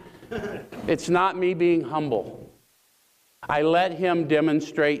 It's not me being humble. I let Him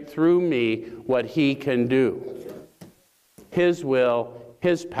demonstrate through me what He can do. His will,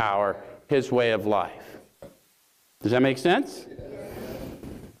 His power, His way of life. Does that make sense?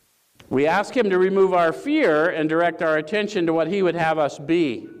 We ask Him to remove our fear and direct our attention to what He would have us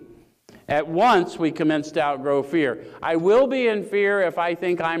be. At once, we commence to outgrow fear. I will be in fear if I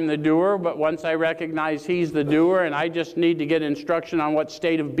think I'm the doer, but once I recognize He's the doer and I just need to get instruction on what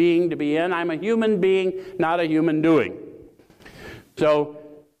state of being to be in, I'm a human being, not a human doing. So,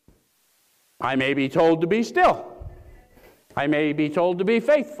 I may be told to be still. I may be told to be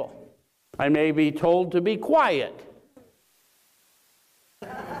faithful. I may be told to be quiet.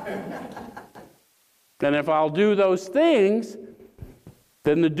 And if I'll do those things,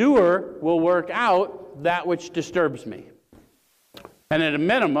 then the doer will work out that which disturbs me. And at a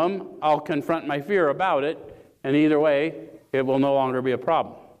minimum, I'll confront my fear about it, and either way, it will no longer be a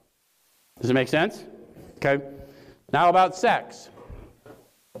problem. Does it make sense? Okay. Now about sex.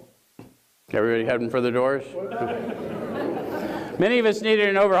 Everybody heading for the doors? Many of us needed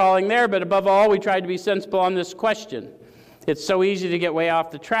an overhauling there, but above all, we tried to be sensible on this question. It's so easy to get way off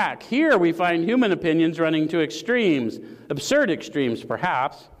the track. Here we find human opinions running to extremes, absurd extremes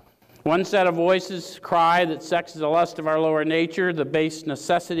perhaps. One set of voices cry that sex is a lust of our lower nature, the base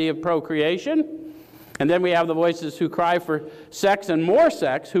necessity of procreation. And then we have the voices who cry for sex and more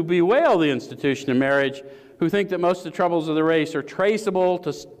sex, who bewail the institution of marriage, who think that most of the troubles of the race are traceable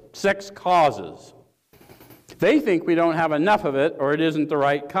to sex causes. They think we don't have enough of it or it isn't the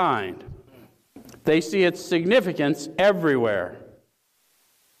right kind. They see its significance everywhere.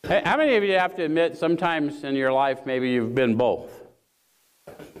 Hey, how many of you have to admit sometimes in your life maybe you've been both?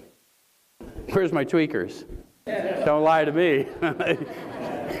 Where's my tweakers? Don't lie to me.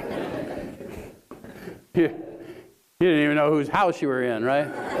 You didn't even know whose house you were in, right?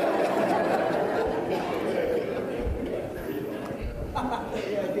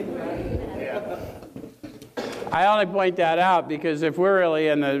 I only point that out because if we're really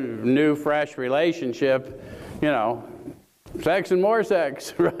in a new, fresh relationship, you know, sex and more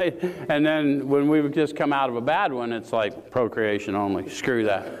sex, right? And then when we've just come out of a bad one, it's like procreation only. Screw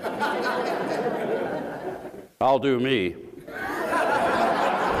that. I'll do me.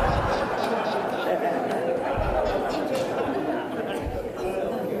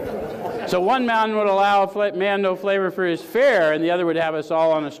 So one man would allow a man no flavor for his fare, and the other would have us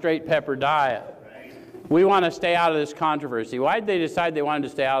all on a straight pepper diet. We want to stay out of this controversy. Why did they decide they wanted to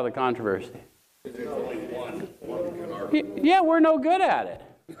stay out of the controversy? Yeah, we're no good at it.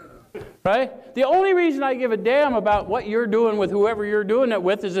 Right? The only reason I give a damn about what you're doing with whoever you're doing it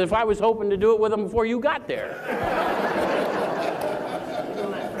with is if I was hoping to do it with them before you got there.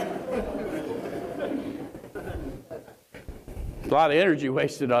 A lot of energy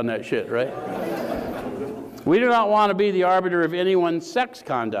wasted on that shit, right? We do not want to be the arbiter of anyone's sex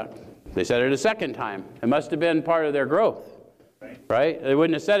conduct. They said it a second time. It must have been part of their growth, right? They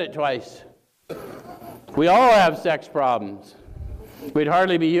wouldn't have said it twice. We all have sex problems. We'd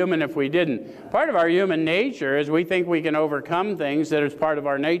hardly be human if we didn't. Part of our human nature is we think we can overcome things that is part of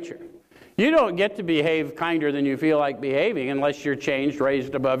our nature. You don't get to behave kinder than you feel like behaving unless you're changed,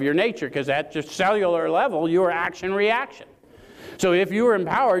 raised above your nature, because at your cellular level, you are action-reaction. So if you are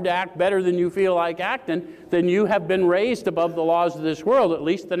empowered to act better than you feel like acting, then you have been raised above the laws of this world, at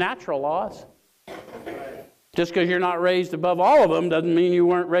least the natural laws. Just because you're not raised above all of them doesn't mean you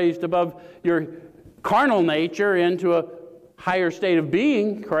weren't raised above your carnal nature into a higher state of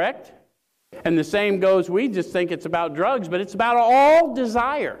being, correct? And the same goes, we just think it's about drugs, but it's about all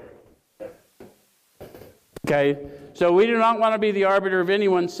desire. Okay? So we do not want to be the arbiter of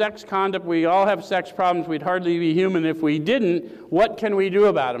anyone's sex conduct. We all have sex problems. We'd hardly be human if we didn't. What can we do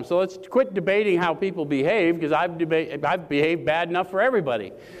about them? So let's quit debating how people behave, because I've behaved bad enough for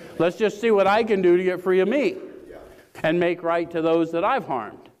everybody. Let's just see what I can do to get free of me and make right to those that I've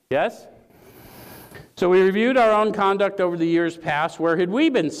harmed. Yes? So we reviewed our own conduct over the years past. Where had we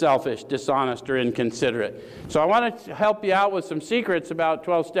been selfish, dishonest, or inconsiderate? So I want to help you out with some secrets about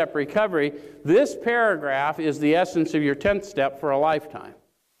 12-step recovery. This paragraph is the essence of your 10th step for a lifetime.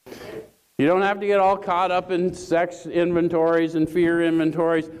 You don't have to get all caught up in sex inventories and fear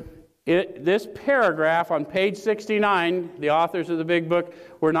inventories. This paragraph on page 69, the authors of the big book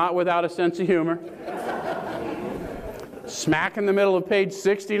were not without a sense of humor. Smack in the middle of page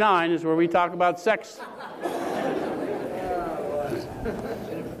 69 is where we talk about sex.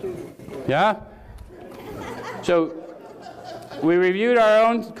 Yeah? So, we reviewed our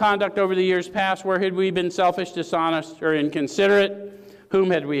own conduct over the years past. Where had we been selfish, dishonest, or inconsiderate?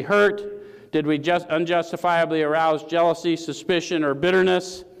 Whom had we hurt? Did we just unjustifiably arouse jealousy, suspicion, or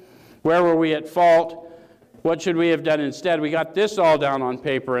bitterness? Where were we at fault? What should we have done instead? We got this all down on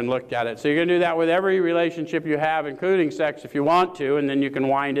paper and looked at it. So you're going to do that with every relationship you have, including sex, if you want to, and then you can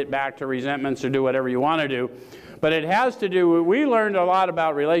wind it back to resentments or do whatever you want to do. But it has to do with, we learned a lot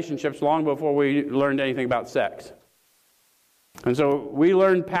about relationships long before we learned anything about sex. And so we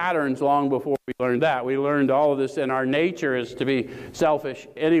learned patterns long before we learned that. We learned all of this, and our nature is to be selfish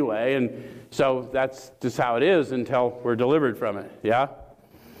anyway, and so that's just how it is until we're delivered from it, yeah?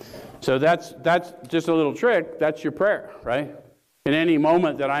 So that's just a little trick. That's your prayer, right? In any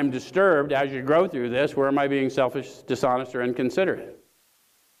moment that I'm disturbed as you grow through this, where am I being selfish, dishonest, or inconsiderate?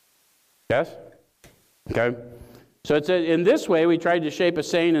 Yes? Okay. So it's in this way we tried to shape a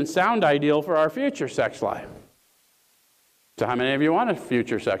sane and sound ideal for our future sex life. So how many of you want a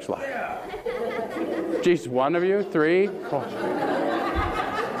future sex life? Geez, one of you? 3? 4.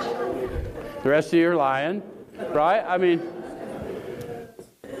 The rest of you are lying, right? I mean,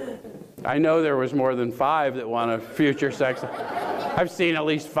 I know there was more than 5 that want a future sex life. I've seen at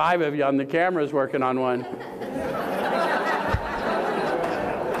least 5 of you on the cameras working on one.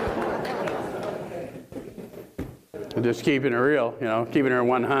 Just keeping it real, keeping her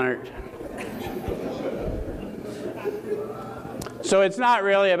 100. So it's not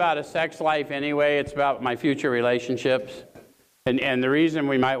really about a sex life anyway. It's about my future relationships. And the reason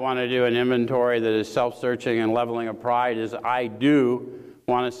we might want to do an inventory that is self-searching and leveling of pride is I do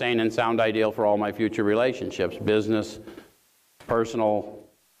want a sane and sound ideal for all my future relationships, business, personal,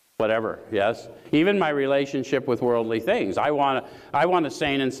 whatever, yes? Even my relationship with worldly things. I want a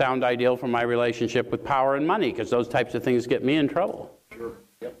sane and sound ideal for my relationship with power and money, because those types of things get me in trouble. Sure.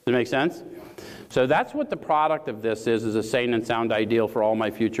 Yep. Does that make sense? So that's what the product of this is a sane and sound ideal for all my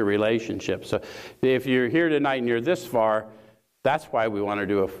future relationships. So if you're here tonight and you're this far, that's why we want to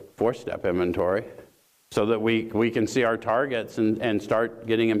do a 4-step inventory, so that we can see our targets and start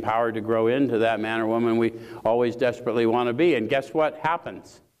getting empowered to grow into that man or woman we always desperately want to be. And guess what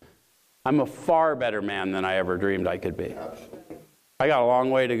happens? I'm a far better man than I ever dreamed I could be. I got a long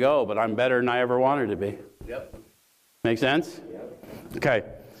way to go, but I'm better than I ever wanted to be. Yep. Make sense? Yep. Okay.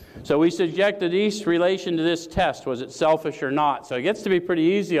 So we subjected each relation to this test. Was it selfish or not? So it gets to be pretty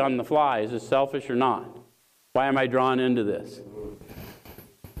easy on the fly. Is it selfish or not? Why am I drawn into this?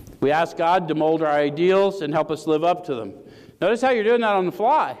 We ask God to mold our ideals and help us live up to them. Notice how you're doing that on the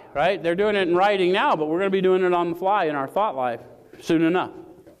fly, right? They're doing it in writing now, but we're going to be doing it on the fly in our thought life soon enough.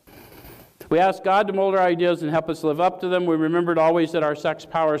 We ask God to mold our ideals and help us live up to them. We remembered always that our sex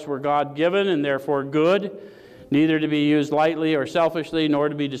powers were God-given and therefore good, neither to be used lightly or selfishly, nor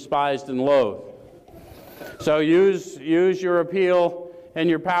to be despised and loathed. So use your appeal and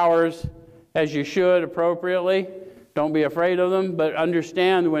your powers as you should appropriately. Don't be afraid of them, but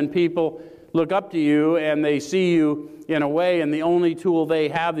understand when people look up to you and they see you in a way, and the only tool they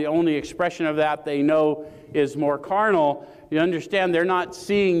have, the only expression of that they know is more carnal, you understand they're not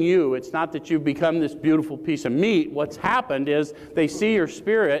seeing you. It's not that you've become this beautiful piece of meat. What's happened is they see your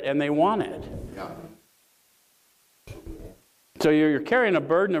spirit and they want it. So you're carrying a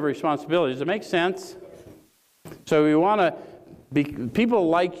burden of responsibility. Does it make sense? So we want to be, people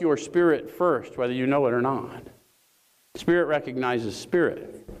like your spirit first, whether you know it or not. Spirit recognizes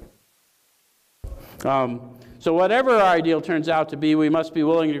spirit. So whatever our ideal turns out to be, we must be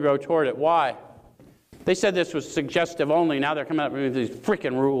willing to grow toward it. Why? They said this was suggestive only. Now they're coming up with these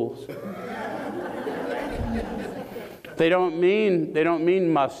freaking rules. They don't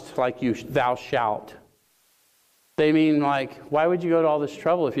mean must like thou shalt. They mean like, why would you go to all this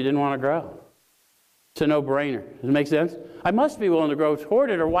trouble if you didn't want to grow? It's a no-brainer. Does it make sense? I must be willing to grow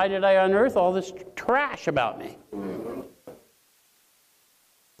toward it, or why did I unearth all this trash about me?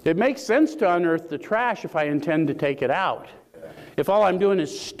 It makes sense to unearth the trash if I intend to take it out. If all I'm doing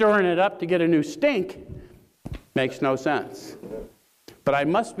is stirring it up to get a new stink, makes no sense. But I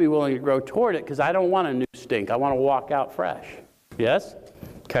must be willing to grow toward it because I don't want a new stink. I want to walk out fresh. Yes?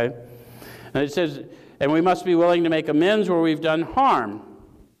 Okay. And it says, and we must be willing to make amends where we've done harm.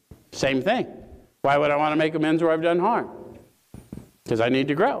 Same thing. Why would I want to make amends where I've done harm? Because I need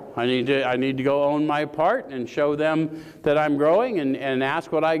to grow. I need to go own my part and show them that I'm growing and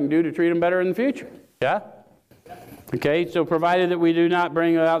ask what I can do to treat them better in the future. Yeah? Okay, so provided that we do not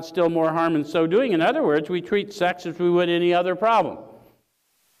bring about still more harm in so doing. In other words, we treat sex as we would any other problem.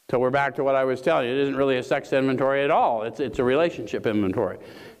 So we're back to what I was telling you. It isn't really a sex inventory at all. It's a relationship inventory.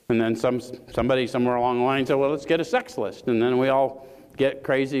 And then somebody somewhere along the line said, well, let's get a sex list. And then we all get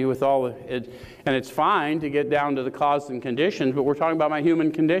crazy with all it. And it's fine to get down to the cause and conditions, but we're talking about my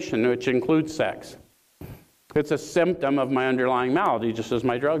human condition, which includes sex. It's a symptom of my underlying malady, just as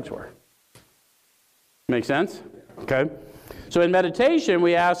my drugs were. Make sense? Okay. So in meditation,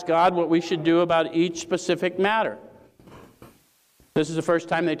 we ask God what we should do about each specific matter. This is the first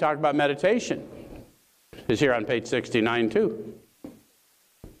time they talk about meditation. It's here on page 69 too.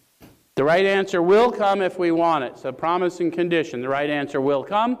 The right answer will come if we want it. So promise and condition. The right answer will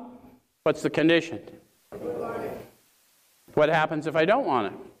come. What's the condition? What happens if I don't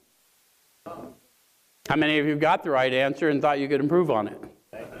want it? How many of you got the right answer and thought you could improve on it?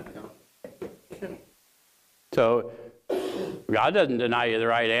 So God doesn't deny you the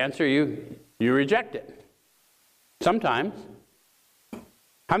right answer. You reject it. Sometimes.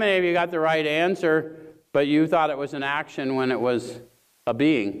 How many of you got the right answer, but you thought it was an action when it was a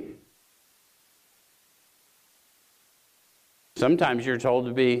being? Sometimes you're told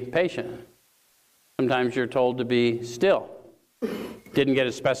to be patient. Sometimes you're told to be still. Didn't get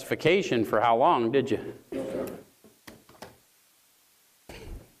a specification for how long, did you?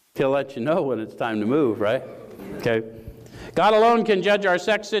 He'll let you know when it's time to move, right? Okay. God alone can judge our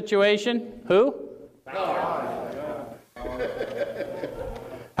sex situation. Who? God.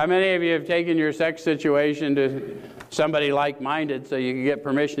 How many of you have taken your sex situation to somebody like-minded so you can get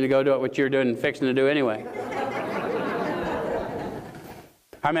permission to go do what you're doing and fixing to do anyway?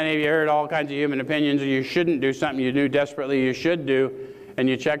 How many of you heard all kinds of human opinions that you shouldn't do something you knew desperately you should do, and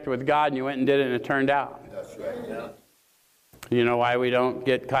you checked with God and you went and did it and it turned out? That's right. Yeah. You know why we don't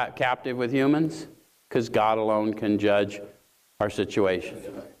get captive with humans? Because God alone can judge our situation.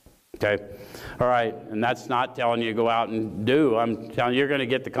 Okay? All right. And that's not telling you to go out and do. I'm telling you you're going to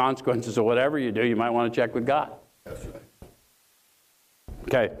get the consequences of whatever you do. You might want to check with God. That's right.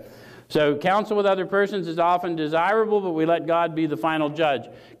 Okay. So counsel with other persons is often desirable, but we let God be the final judge.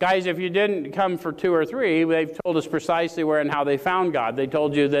 Guys, if you didn't come for 2 or 3, they've told us precisely where and how they found God. They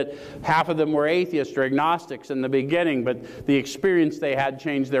told you that half of them were atheists or agnostics in the beginning, but the experience they had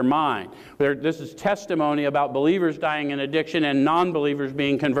changed their mind. This is testimony about believers dying in addiction and non-believers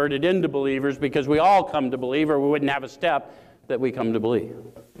being converted into believers, because we all come to believe, or we wouldn't have a step that we come to believe.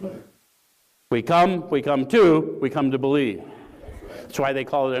 We come to believe. That's why they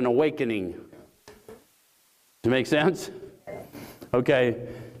call it an awakening. Does it make sense? Okay.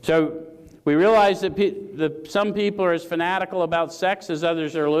 So we realize that some people are as fanatical about sex as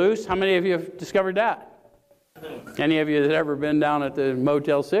others are loose. How many of you have discovered that? Any of you that ever been down at the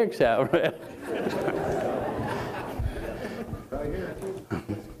Motel 6 have?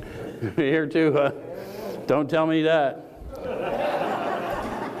 Here too, huh? Don't tell me that.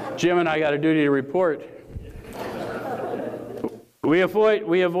 Jim and I got a duty to report. We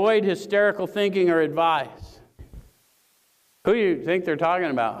avoid hysterical thinking or advice. Who do you think they're talking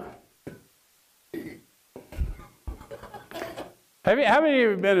about? How many of you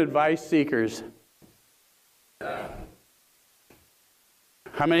have been advice seekers?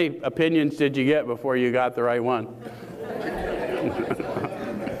 How How many opinions did you get before you got the right one?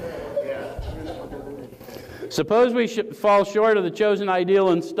 Suppose we fall short of the chosen ideal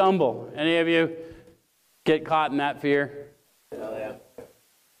and stumble. Any of you get caught in that fear? Yeah.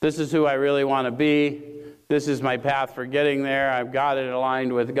 This is who I really want to be. This is my path for getting there. I've got it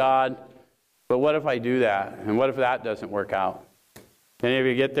aligned with God. But what if I do that? And what if that doesn't work out? Any of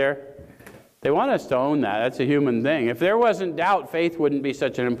you get there? They want us to own that. That's a human thing. If there wasn't doubt, faith wouldn't be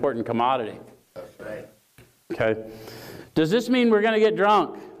such an important commodity. That's right. Okay. Does this mean we're going to get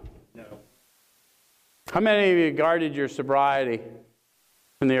drunk? No. How many of you guarded your sobriety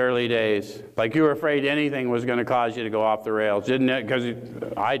in the early days? Like you were afraid anything was going to cause you to go off the rails, didn't it? Because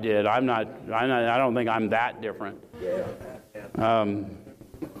I did. I don't think I'm that different. Yeah.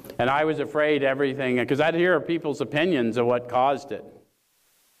 And I was afraid everything, because I'd hear people's opinions of what caused it.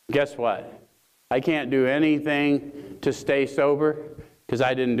 Guess what? I can't do anything to stay sober because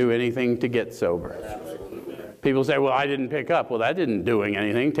I didn't do anything to get sober. People say, well, I didn't pick up. Well, that didn't doing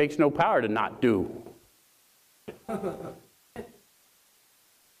anything. It takes no power to not do.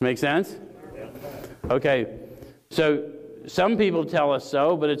 Make sense? Okay, so some people tell us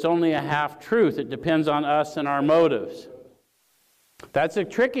so, but it's only a half-truth. It depends on us and our motives. That's a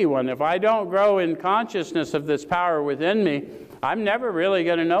tricky one. If I don't grow in consciousness of this power within me, I'm never really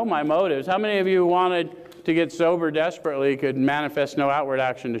going to know my motives. How many of you wanted to get sober desperately could manifest no outward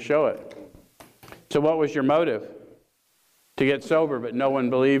action to show it? So what was your motive? To get sober, but no one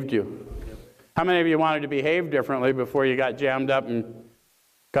believed you. How many of you wanted to behave differently before you got jammed up and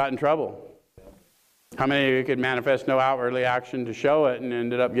got in trouble? How many of you could manifest no outwardly action to show it and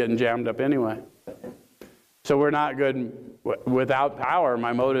ended up getting jammed up anyway? So we're not good without power.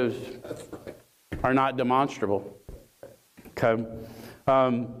 My motives are not demonstrable. Okay.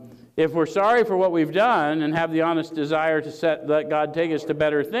 If we're sorry for what we've done and have the honest desire to let God take us to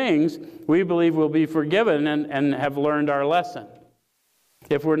better things, we believe we'll be forgiven and have learned our lesson.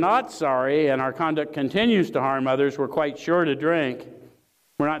 If we're not sorry and our conduct continues to harm others, we're quite sure to drink.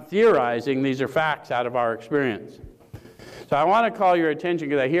 We're not theorizing. These are facts out of our experience. So I want to call your attention,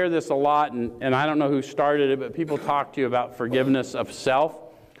 because I hear this a lot, and I don't know who started it, but people talk to you about forgiveness of self.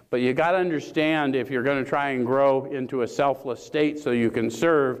 But you got to understand, if you're going to try and grow into a selfless state so you can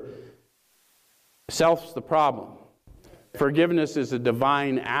serve, self's the problem. Forgiveness is a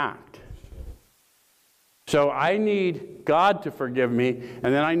divine act. So I need God to forgive me,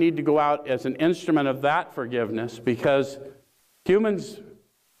 and then I need to go out as an instrument of that forgiveness, because humans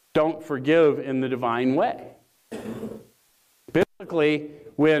don't forgive in the divine way. Biblically,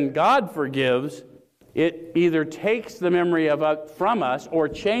 when God forgives, it either takes the memory of it from us or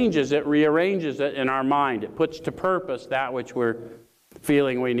changes it, rearranges it in our mind. It puts to purpose that which we're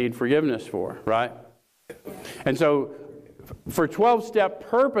feeling we need forgiveness for, right? And so for 12-step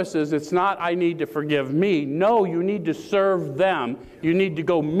purposes, it's not I need to forgive me. No, you need to serve them. You need to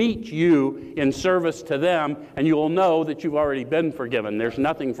go meet you in service to them, and you will know that you've already been forgiven. There's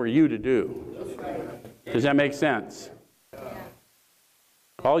nothing for you to do. Does that make sense?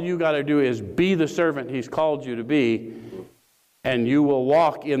 All you got to do is be the servant He's called you to be, and you will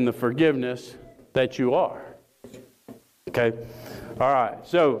walk in the forgiveness that you are. Okay? All right.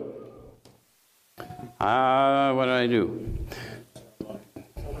 So, what do I do?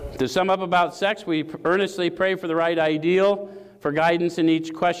 To sum up about sex, we earnestly pray for the right ideal, for guidance in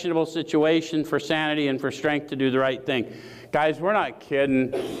each questionable situation, for sanity, and for strength to do the right thing. Guys, we're not kidding.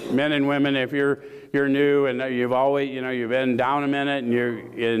 Men and women, if you're new and you've always, you've been down a minute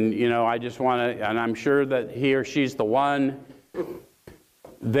and I just want to, and I'm sure that he or she's the one.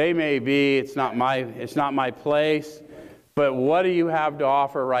 They may be, it's not my place. But what do you have to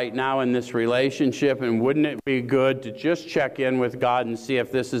offer right now in this relationship? And wouldn't it be good to just check in with God and see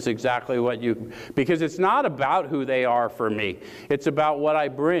if this is exactly what you... Because it's not about who they are for me. It's about what I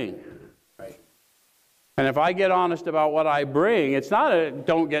bring. Right. And if I get honest about what I bring, it's not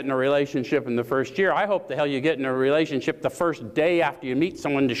don't get in a relationship in the first year. I hope the hell you get in a relationship the first day after you meet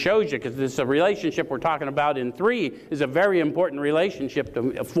someone to show you, because this is a relationship we're talking about in 3 is a very important relationship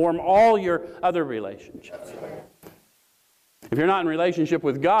to form all your other relationships. If you're not in relationship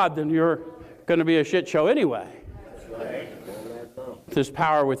with God, then you're going to be a shit show anyway. There's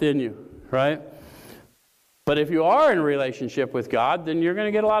power within you, right? But if you are in a relationship with God, then you're going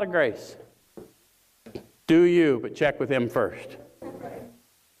to get a lot of grace. Do you, but check with Him first.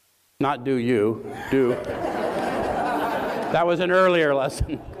 Not do you, do. That was an earlier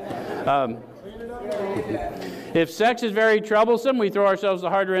lesson. If sex is very troublesome, we throw ourselves the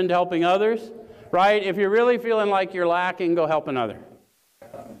harder into helping others. Right? If you're really feeling like you're lacking, go help another.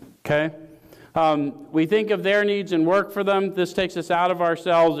 Okay? We think of their needs and work for them. This takes us out of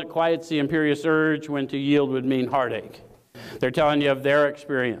ourselves. It quiets the imperious urge when to yield would mean heartache. They're telling you of their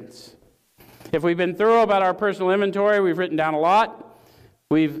experience. If we've been thorough about our personal inventory, we've written down a lot.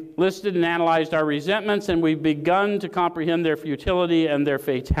 We've listed and analyzed our resentments, and we've begun to comprehend their futility and their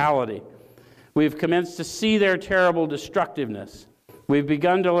fatality. We've commenced to see their terrible destructiveness. We've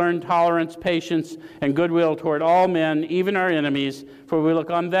begun to learn tolerance, patience, and goodwill toward all men, even our enemies, for we look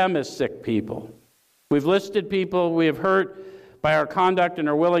on them as sick people. We've listed people we have hurt by our conduct and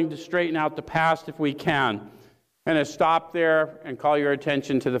are willing to straighten out the past if we can. I'm going to stop there and call your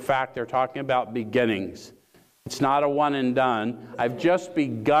attention to the fact they're talking about beginnings. It's not a one and done. I've just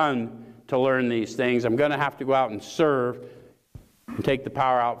begun to learn these things. I'm going to have to go out and serve and take the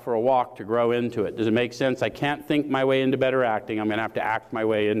power out for a walk to grow into it. Does it make sense? I can't think my way into better acting. I'm going to have to act my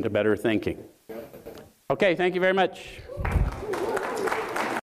way into better thinking. Okay, thank you very much.